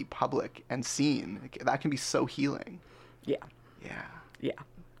just be public and seen. That can be so healing. Yeah. Yeah. Yeah.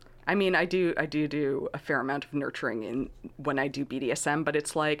 I mean, I do a fair amount of nurturing when I do BDSM, but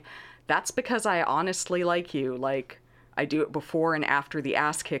it's that's because I honestly like you. I do it before and after the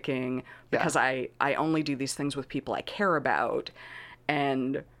ass kicking because I only do these things with people I care about.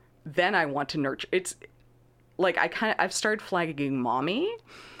 And then I want to nurture. It's I've started flagging mommy.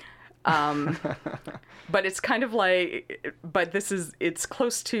 But it's kind of but it's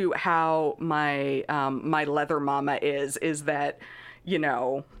close to how my my leather mama is that,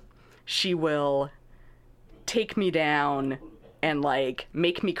 she will take me down and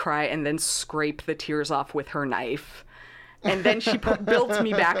make me cry and then scrape the tears off with her knife. And then she builds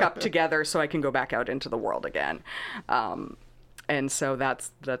me back up together so I can go back out into the world again. And so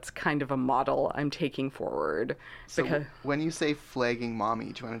that's kind of a model I'm taking forward. So when you say flagging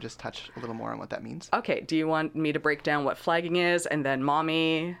mommy, do you want to just touch a little more on what that means? Okay. Do you want me to break down what flagging is and then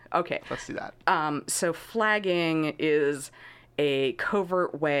mommy? Okay. Let's do that. So flagging is a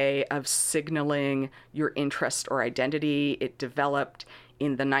covert way of signaling your interest or identity. It developed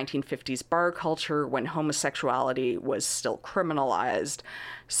in the 1950s bar culture when homosexuality was still criminalized.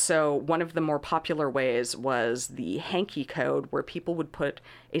 So one of the more popular ways was the hanky code, where people would put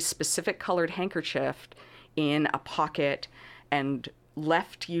a specific colored handkerchief in a pocket, and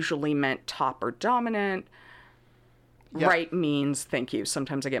left usually meant top or dominant. Yep. Right means, thank you.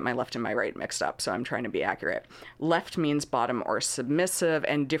 Sometimes I get my left and my right mixed up, so I'm trying to be accurate. Left means bottom or submissive,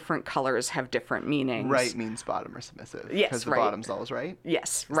 and different colors have different meanings. Right means bottom or submissive. Yes, because the right. bottom's always right.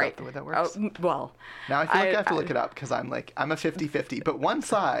 Yes, Is right. that the way that works? Oh, well, Now I feel like I have to look it up, because I'm a 50-50, but one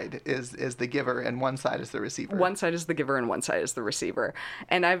side is the giver and one side is the receiver. One side is the giver and one side is the receiver.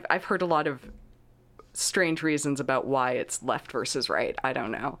 And I've heard a lot of strange reasons about why it's left versus right. I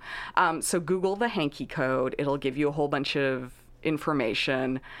don't know. So Google the hanky code. It'll give you a whole bunch of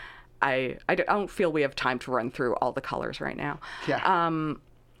information. I don't feel we have time to run through all the colors right now. Yeah.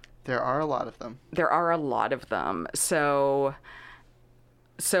 There are a lot of them. There are a lot of them. So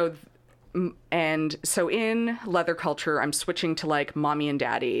in leather culture, I'm switching to like mommy and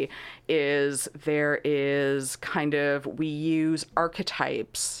daddy, there is kind of, we use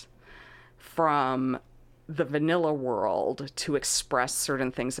archetypes from the vanilla world to express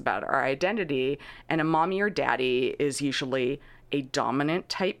certain things about our identity. And a mommy or daddy is usually a dominant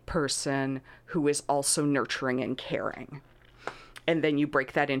type person who is also nurturing and caring. And then you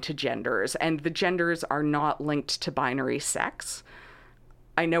break that into genders. And the genders are not linked to binary sex.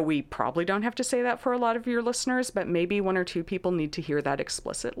 I know we probably don't have to say that for a lot of your listeners, but maybe one or two people need to hear that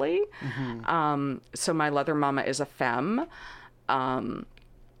explicitly. Mm-hmm. So my leather mama is a femme.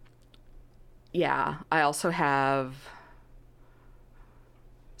 Yeah, I also have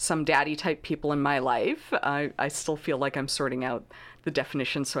some daddy type people in my life. I still feel like I'm sorting out the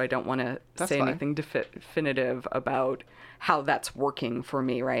definition, so I don't want to say fine. anything definitive about how that's working for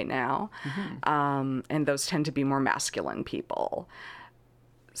me right now. Mm-hmm. And those tend to be more masculine people.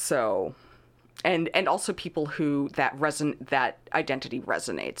 So, and also people who that identity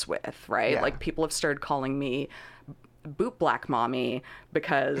resonates with, right? Yeah. Like people have started calling me boot black mommy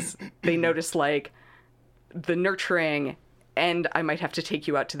because they notice like the nurturing, and I might have to take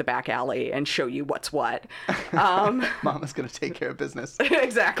you out to the back alley and show you what's what. Mama's going to take care of business.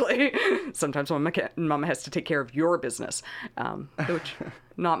 Exactly. Sometimes mama has to take care of your business, which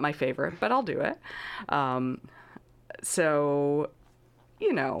not my favorite, but I'll do it. So,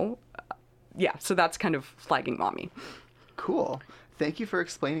 yeah, so that's kind of flagging mommy. Cool. Thank you for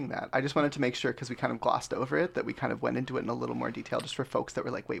explaining that. I just wanted to make sure, because we kind of glossed over it, that we kind of went into it in a little more detail, just for folks that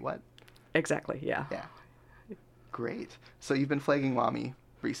were like, wait, what? Exactly, yeah. Yeah. Great. So you've been flagging mommy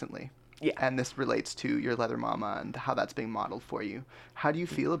recently. Yeah. And this relates to your leather mama and how that's being modeled for you. How do you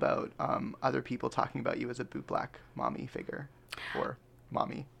feel about other people talking about you as a boot black mommy figure or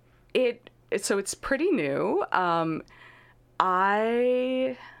mommy? So it's pretty new.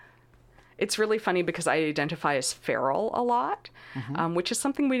 It's really funny because I identify as feral a lot, mm-hmm. Which is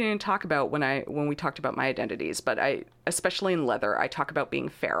something we didn't talk about when we talked about my identities. But especially in leather, I talk about being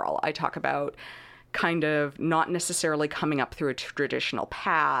feral. I talk about kind of not necessarily coming up through a traditional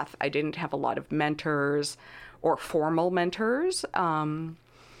path. I didn't have a lot of mentors or formal mentors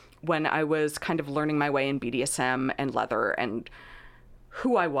when I was kind of learning my way in BDSM and leather and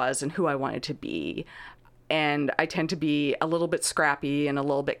who I was and who I wanted to be. And I tend to be a little bit scrappy and a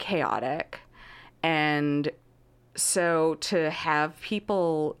little bit chaotic. And so to have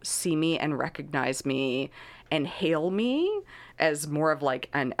people see me and recognize me and hail me as more of like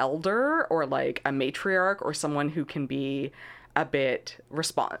an elder or like a matriarch or someone who can be a bit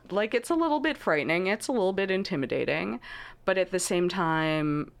like it's a little bit frightening, it's a little bit intimidating. But at the same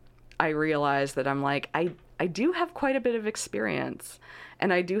time, I realize that I'm like, I do have quite a bit of experience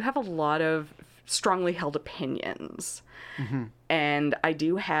and I do have a lot of strongly held opinions. Mm-hmm. And I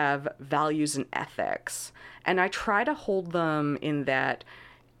do have values and ethics. And I try to hold them in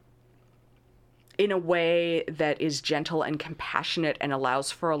a way that is gentle and compassionate and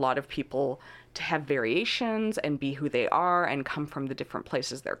allows for a lot of people to have variations and be who they are and come from the different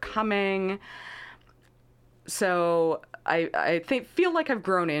places they're coming. So I feel like I've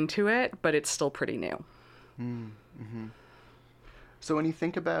grown into it, but it's still pretty new. Mm-hmm. So when you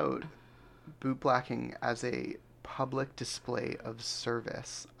think about boot blacking as a public display of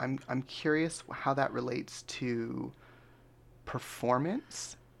service, I'm curious how that relates to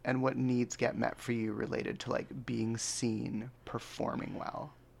performance and what needs get met for you related to like being seen performing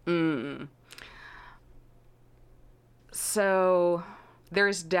well. So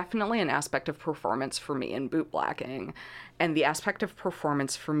there's definitely an aspect of performance for me in boot blacking, and the aspect of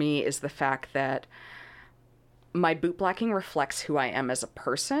performance for me is the fact that my boot blacking reflects who I am as a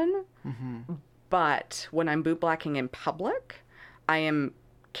person, mm-hmm. but when I'm boot blacking in public, I am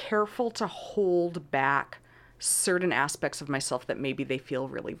careful to hold back certain aspects of myself that maybe they feel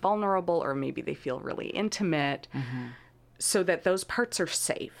really vulnerable or maybe they feel really intimate, so that those parts are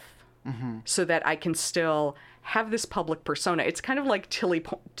safe, so that I can still have this public persona. It's kind of like Tilly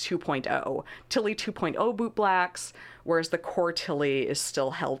 2.0. Tilly 2.0 boot blacks, whereas the core Tilly is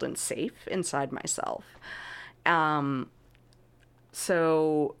still held and safe inside myself.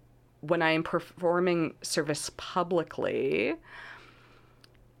 So when I am performing service publicly,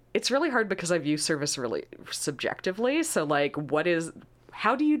 it's really hard because I view service really subjectively. So, like,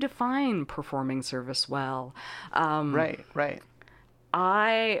 how do you define performing service well? Right.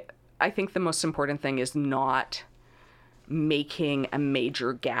 I think the most important thing is not making a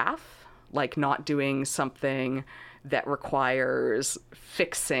major gaffe, like not doing something that requires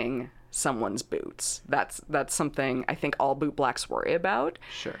fixing someone's boots. That's something I think all boot blacks worry about.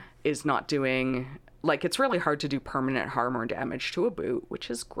 Sure. Is not doing, like, it's really hard to do permanent harm or damage to a boot, which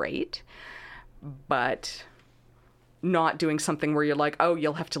is great, but not doing something where you're like, oh,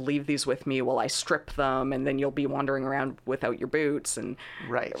 you'll have to leave these with me while I strip them, and then you'll be wandering around without your boots. And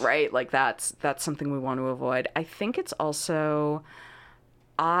right, like that's something we want to avoid. I think it's also,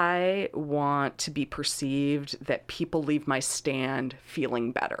 I want to be perceived that people leave my stand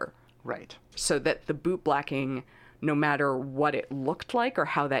feeling better. Right. So that the boot blacking, no matter what it looked like or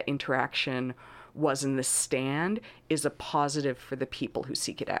how that interaction was in the stand, is a positive for the people who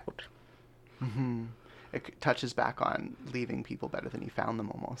seek it out. Mm-hmm. It touches back on leaving people better than you found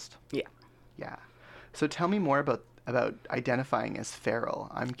them, almost. Yeah. So tell me more about identifying as feral.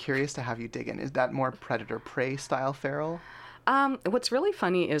 I'm curious to have you dig in. Is that more predator-prey style feral? What's really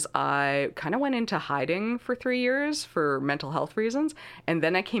funny is I kind of went into hiding for 3 years for mental health reasons, and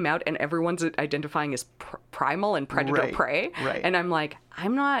then I came out and everyone's identifying as primal and predator-prey. Right. And I'm like,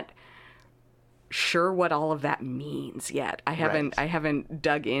 I'm not sure what all of that means yet. I haven't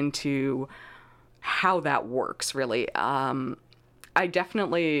dug into how that works, really. I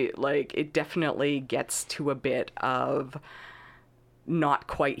definitely, it definitely gets to a bit of not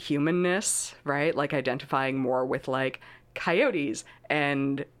quite humanness, right? Like identifying more with like coyotes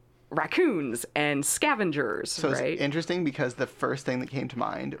and raccoons and scavengers, so right? It's interesting because the first thing that came to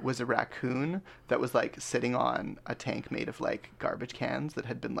mind was a raccoon that was like sitting on a tank made of like garbage cans that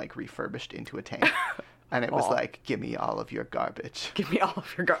had been like refurbished into a tank. And it was like, give me all of your garbage. Give me all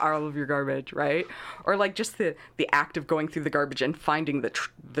of your garbage, right? Or like just the act of going through the garbage and finding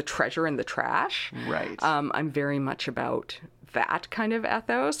the treasure in the trash. Right. I'm very much about that kind of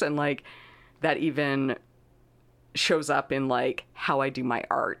ethos, and like that even shows up in like how I do my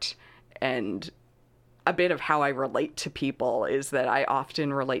art, and a bit of how I relate to people is that I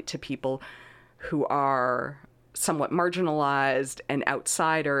often relate to people who are somewhat marginalized and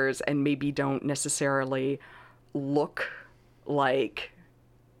outsiders and maybe don't necessarily look like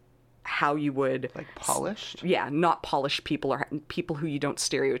how you would... Like polished? Yeah, not polished people or people who you don't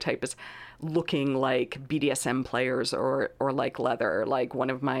stereotype as looking like BDSM players or like leather. Like one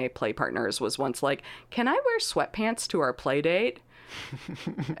of my play partners was once like, can I wear sweatpants to our play date?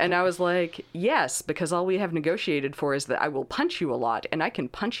 And I was like, yes, because all we have negotiated for is that I will punch you a lot, and I can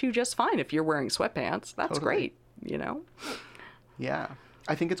punch you just fine if you're wearing sweatpants. That's Totally. great, you know? Yeah.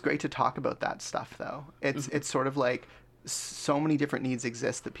 I think it's great to talk about that stuff, though. It's sort of like so many different needs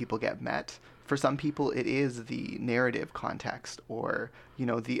exist that people get met. For some people, it is the narrative context or, you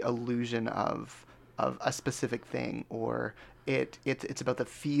know, the illusion of a specific thing, or it's about the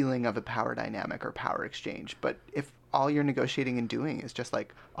feeling of a power dynamic or power exchange. But if all you're negotiating and doing is just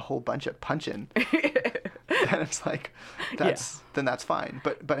like a whole bunch of punching, then it's like, then that's fine.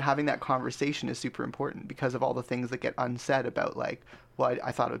 But having that conversation is super important because of all the things that get unsaid about like, well,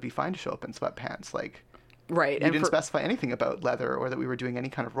 I thought it would be fine to show up in sweatpants. Like, right. You didn't specify anything about leather or that we were doing any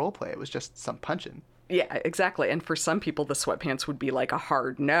kind of role play. It was just some punching. Yeah, exactly. And for some people, the sweatpants would be like a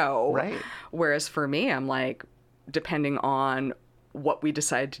hard no. Right. Whereas for me, I'm like, depending on what we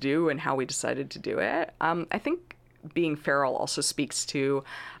decided to do and how we decided to do it, I think being feral also speaks to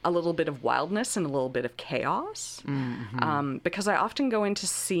a little bit of wildness and a little bit of chaos. Mm-hmm. Because I often go into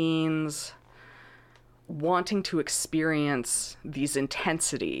scenes wanting to experience these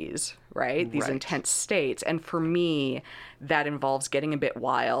intensities, right? These intense states. And for me, that involves getting a bit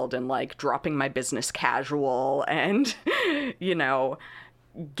wild and like dropping my business casual and, you know,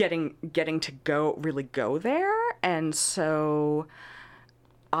 getting to really go there. And so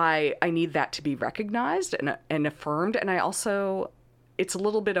I need that to be recognized and affirmed. And I also, it's a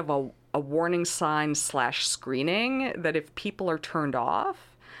little bit of a warning sign / screening that if people are turned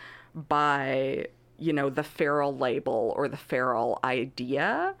off by, you know, the feral label or the feral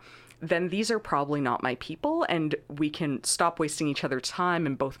idea, then these are probably not my people, and we can stop wasting each other's time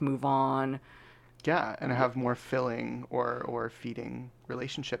and both move on. Yeah, and have more filling or feeding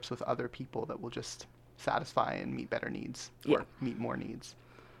relationships with other people that will just satisfy and meet better needs, or meet more needs.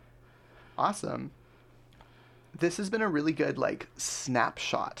 Awesome. This has been a really good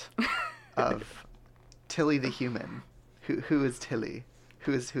snapshot of Tilly the human. Who is Tilly?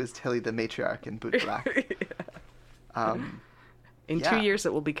 Who is Tilly the matriarch in Boot Black? In 2 years,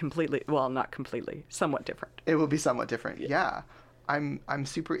 it will be not completely, somewhat different. It will be somewhat different. Yeah. I'm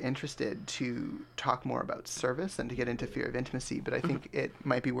super interested to talk more about service and to get into fear of intimacy, but I think it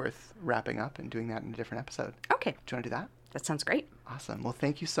might be worth wrapping up and doing that in a different episode. Okay. Do you want to do that? That sounds great. Awesome. Well,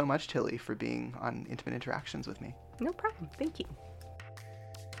 thank you so much, Tilly, for being on Intimate Interactions with me. No problem. Thank you.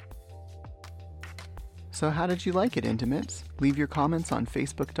 So how did you like it, Intimates? Leave your comments on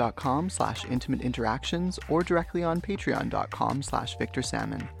facebook.com/intimateinteractions or directly on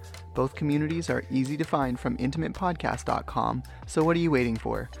patreon.com/victorsalmon. Both communities are easy to find from intimatepodcast.com, so what are you waiting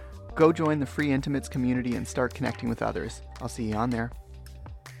for? Go join the free Intimates community and start connecting with others. I'll see you on there.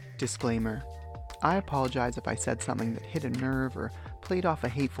 Disclaimer. I apologize if I said something that hit a nerve or played off a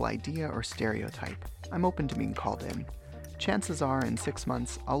hateful idea or stereotype. I'm open to being called in. Chances are, in 6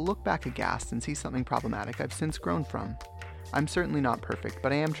 months, I'll look back aghast and see something problematic I've since grown from. I'm certainly not perfect,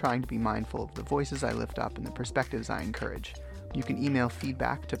 but I am trying to be mindful of the voices I lift up and the perspectives I encourage. You can email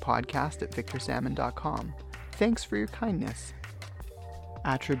feedback to podcast@victorsalmon.com. Thanks for your kindness.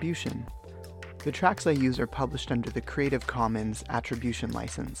 Attribution. The tracks I use are published under the Creative Commons Attribution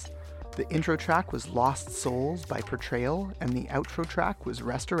license. The intro track was Lost Souls by Portrayal, and the outro track was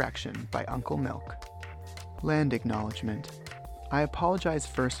Restoration by Uncle Milk. Land acknowledgement. I apologize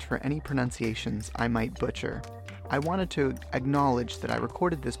first for any pronunciations I might butcher. I wanted to acknowledge that I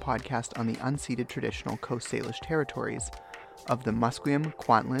recorded this podcast on the unceded traditional Coast Salish territories of the Musqueam,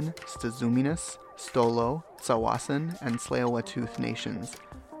 Kwantlen, Stazuminus, Stolo, Tsawasan, and Tsleil-Waututh nations.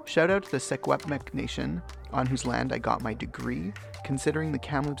 Shout out to the Secwepemc Nation, on whose land I got my degree, considering the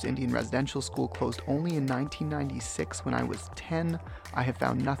Kamloops Indian Residential School closed only in 1996 when I was 10. I have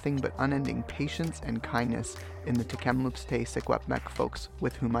found nothing but unending patience and kindness in the Tk'emlúps te Secwepemc folks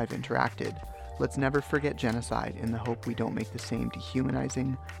with whom I've interacted. Let's never forget genocide in the hope we don't make the same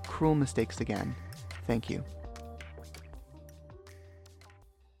dehumanizing, cruel mistakes again. Thank you.